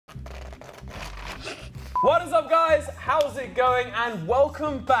What is up, guys? How's it going? And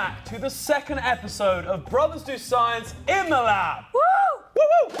welcome back to the second episode of Brothers Do Science in the Lab. Woo! Woo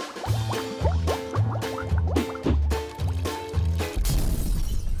woo!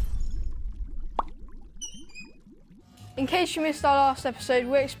 In case you missed our last episode,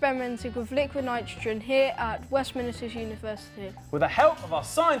 we're experimenting with liquid nitrogen here at Westminster University. With the help of our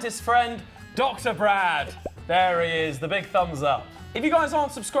scientist friend, Dr. Brad. There he is, the big thumbs up. If you guys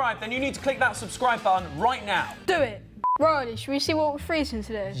aren't subscribed, then you need to click that subscribe button right now. Do it. Riley, should we see what we're freezing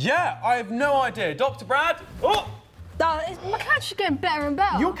today? Yeah, I have no idea. Dr. Brad? Oh! My catch is getting better and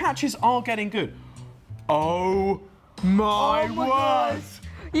better. Your catches are getting good. Oh my word! God.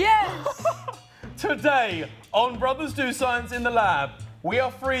 Yes! Today, on Brothers Do Science in the Lab, we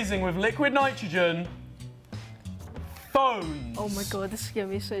are freezing with liquid nitrogen phones. Oh my god, this is going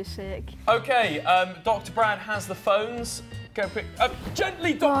to be so sick. Okay, Dr. Brad has the phones. Go pick up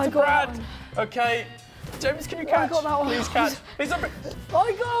gently, Dr. Brad. Okay, James, can you catch? I got that one. Please catch. I got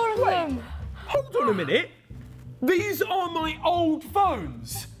one of them. Hold on a minute. These are my old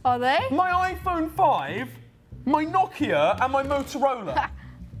phones. Are they? My iPhone 5, my Nokia, and my Motorola.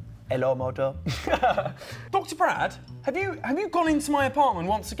 Hello, Moto. Dr. Brad, have you gone into my apartment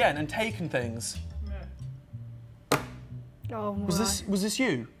once again and taken things? Oh my. Was this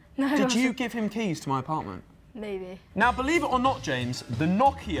you? No. Did you give him keys to my apartment? Maybe. Now, believe it or not, James, the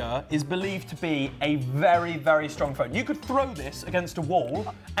Nokia is believed to be a very, very strong phone. You could throw this against a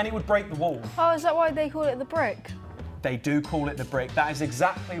wall and it would break the wall. Oh, is that why they call it the brick? They do call it the brick. That is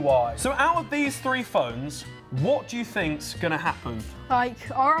exactly why. So out of these three phones, what do you think's gonna happen? Like,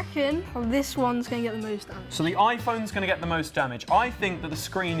 I reckon this one's going to get the most damage. So the iPhone's gonna get the most damage. I think that the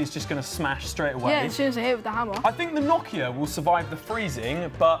screen is just gonna smash straight away. Yeah, as soon as I hit it with the hammer. I think the Nokia will survive the freezing,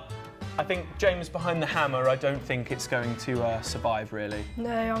 but I think James behind the hammer, I don't think it's going to survive, really. No,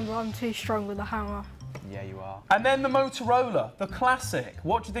 I'm too strong with the hammer. Yeah, you are. And then the Motorola, the classic.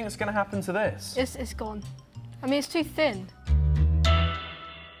 What do you think is going to happen to this? It's gone. I mean, it's too thin.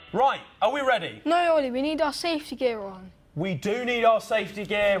 Right, are we ready? No, Ollie, we need our safety gear on. We do need our safety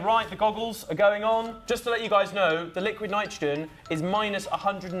gear. Right, the goggles are going on. Just to let you guys know, the liquid nitrogen is minus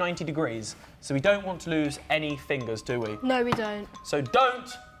 190 degrees, so we don't want to lose any fingers, do we? No, we don't. So don't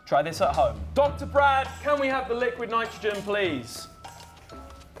try this at home. Dr. Brad, can we have the liquid nitrogen, please?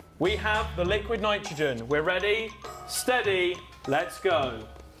 We have the liquid nitrogen. We're ready, steady, let's go.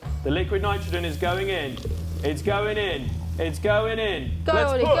 The liquid nitrogen is going in. It's going in. It's going in. Go,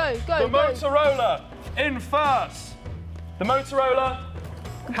 let's Ollie, put go. the Motorola in first. The Motorola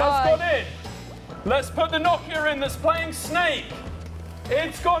has gone in. Let's put the Nokia in that's playing Snake.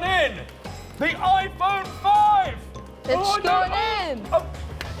 It's gone in. The iPhone 5. It's gone in. Oh,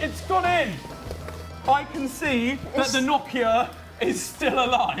 it's gone in. I can see that the Nokia is still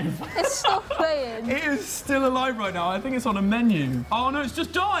alive. It's still playing. It is still alive right now. I think it's on a menu. Oh no, it's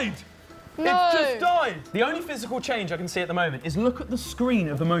just died. No. It's just died. The only physical change I can see at the moment is look at the screen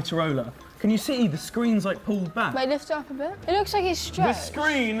of the Motorola. Can you see the screen's like pulled back? Wait, lift it up a bit. It looks like it's stretched. The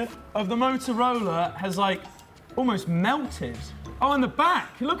screen of the Motorola has like almost melted. Oh, and the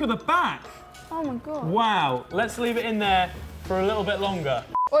back. Look at the back. Oh my god. Wow. Let's leave it in there for a little bit longer.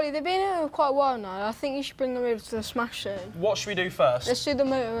 Ollie, they've been here quite a while now. I think you should bring them over to the smash zone. What should we do first? Let's do the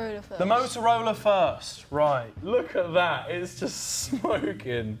Motorola first. The Motorola first, right. Look at that, it's just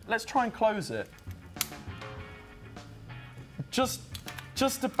smoking. Let's try and close it. Just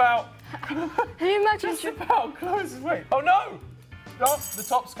about. Can you imagine? Just about close it, wait. Oh no! Oh, the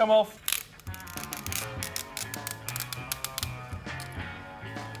top's come off.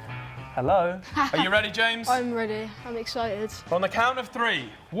 Hello. Are you ready, James? I'm ready. I'm excited. On the count of 3.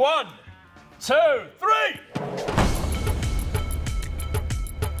 1, 2, 3!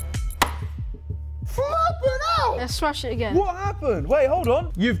 Flipping out! Let's smash it again. What happened? Wait, hold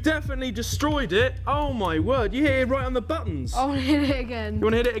on. You've definitely destroyed it. Oh my word, you hit it right on the buttons. I want to hit it again. You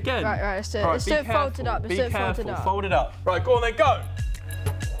want to hit it again? Right, let's do it. Right, Let's do it folded up. Let's do it folded up. Fold it up. Right, go on then, go.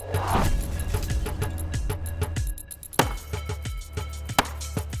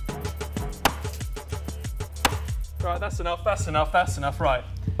 Right, that's enough, right.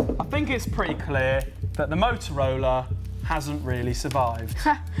 I think it's pretty clear that the Motorola hasn't really survived.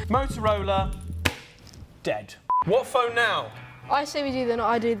 Motorola, dead. What phone now? I say we do the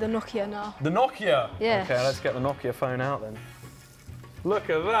Nokia now. The Nokia? Yes. Okay, let's get the Nokia phone out then. Look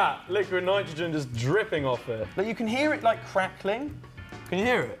at that, liquid nitrogen just dripping off it. But you can hear it like crackling. Can you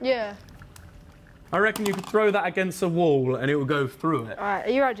hear it? Yeah. I reckon you could throw that against a wall and it will go through it. All right,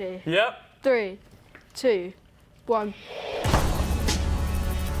 are you ready? Yep. 3, 2, 1.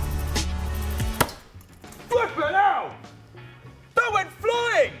 Flip it out! That went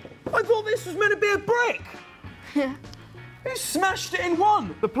flying! I thought this was was meant to be a brick. Yeah. You smashed it in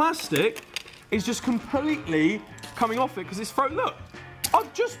one. The plastic is just completely coming off it because it's frozen. Look,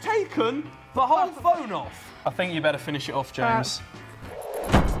 I've just taken the whole phone off. I think you better finish it off, James.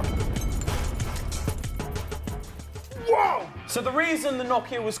 Whoa! So the reason the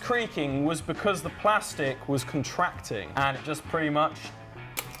Nokia was creaking was because the plastic was contracting and it just pretty much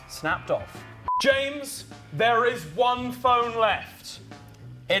snapped off. James, there is one phone left.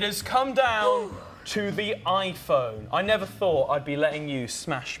 It has come down to the iPhone. I never thought I'd be letting you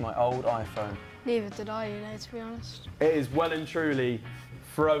smash my old iPhone. Neither did I, you know, to be honest. It is well and truly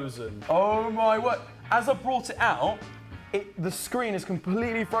frozen. Oh my word. As I brought it out, the screen is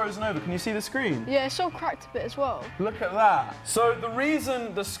completely frozen over. Can you see the screen? Yeah, it's all cracked a bit as well. Look at that. So the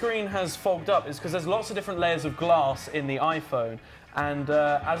reason the screen has fogged up is because there's lots of different layers of glass in the iPhone. And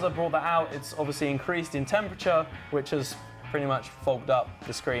as I brought that out, it's obviously increased in temperature, which has pretty much fogged up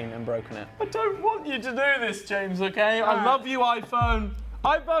the screen and broken it. I don't want you to do this, James, okay? I love you, iPhone.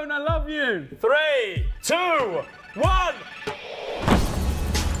 iPhone, I love you. 3, 2, 1.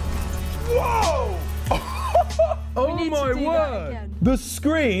 Whoa! Oh my word! The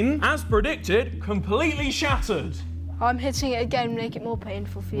screen, as predicted, completely shattered. I'm hitting it again, make it more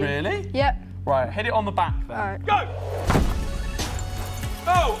painful for you. Really? Yep. Right, hit it on the back then. All right. Go!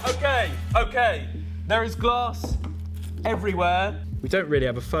 Oh, okay, okay. There is glass everywhere. We don't really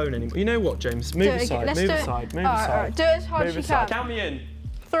have a phone anymore. You know what, James? Move aside, move aside, move aside. All right, do it as hard as you can. Count me in.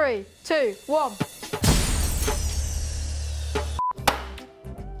 3, 2, 1.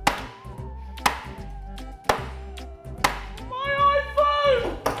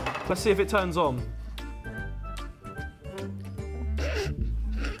 Let's see if it turns on.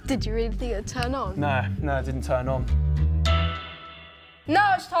 Did you really think it would turn on? No, it didn't turn on.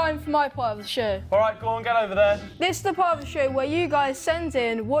 Now it's time for my part of the show. All right, go on, get over there. This is the part of the show where you guys send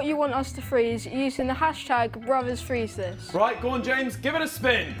in what you want us to freeze using the hashtag #BrothersFreezeThis. Right, go on, James, give it a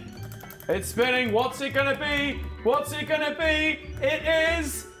spin. It's spinning. What's it gonna be? What's it gonna be? It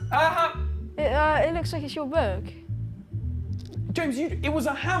is It looks like it's your book. James, it was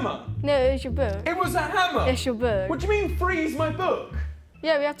a hammer. No, it is your book. It was a hammer. It's your book. What do you mean freeze my book?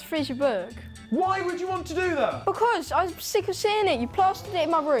 Yeah, we have to freeze your book. Why would you want to do that? Because I'm sick of seeing it. You plastered it in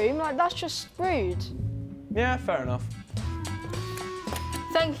my room. Like, that's just rude. Yeah, fair enough.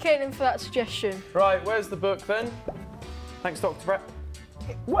 Thank you, Caitlin, for that suggestion. Right, where's the book then? Thanks, Dr. Brad.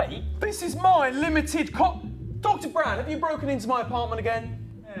 Wait, this is my limited Dr. Brad, have you broken into my apartment again?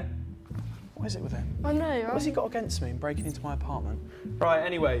 Yeah. What is it with him? I know, right? What's he got against me in breaking into my apartment? Right,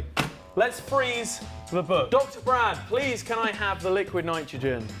 anyway, let's freeze the book. Dr. Brad, please can I have the liquid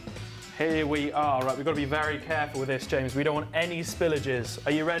nitrogen? Here we are. Right, we've got to be very careful with this, James. We don't want any spillages.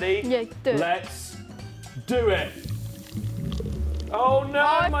 Are you ready? Yeah, do it. Let's do it. Oh no,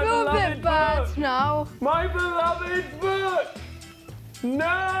 my I feel a beloved bit bad book. now. My beloved book!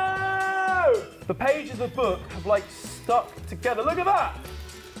 No! The pages of the book have like stuck together. Look at that!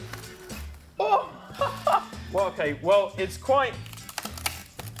 Oh! Well, okay, well, it's quite...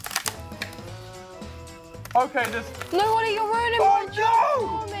 Okay, there's... No, what are you ruining my job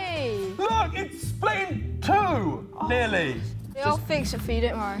for me? Look, it's split in two, nearly. Yeah, I'll fix it for you,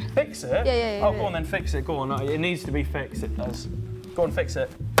 don't worry. Fix it? Yeah. Oh, go on then, fix it, go on. It needs to be fixed, it does. Go on, fix it.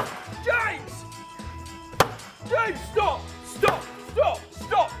 James! James, stop! Stop! Stop!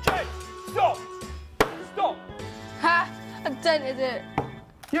 Stop! James, stop! Stop! Ha! I dented it.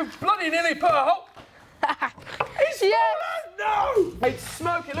 You bloody nearly put a hole... It's Yes! fallen! No! It's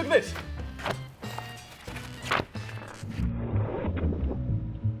smoking, look at this.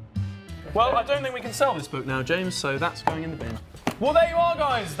 Well, I don't think we can sell this book now, James, so that's going in the bin. Well, there you are,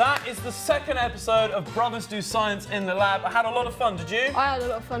 guys. That is the second episode of Brothers Do Science in the Lab. I had a lot of fun, did you? I had a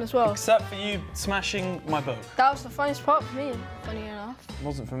lot of fun as well. Except for you smashing my book. That was the funniest part for me, funny enough. It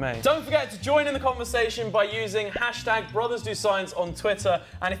wasn't for me. Don't forget to join in the conversation by using hashtag Brothers Do Science on Twitter.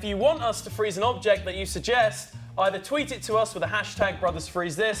 And if you want us to freeze an object that you suggest, either tweet it to us with the hashtag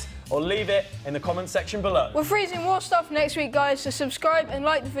BrothersFreezeThis or leave it in the comment section below. We're freezing more stuff next week, guys, so subscribe and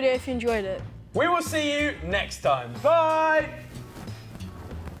like the video if you enjoyed it. We will see you next time. Bye!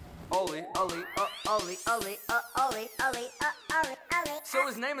 Ollie. So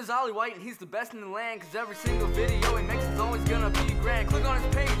his name is Ollie White and he's the best in the land, cause every single video he makes is always gonna be grand. Click on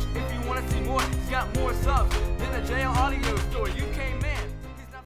his page if you wanna see more. He's got more subs than the JL Audio Store. You came in.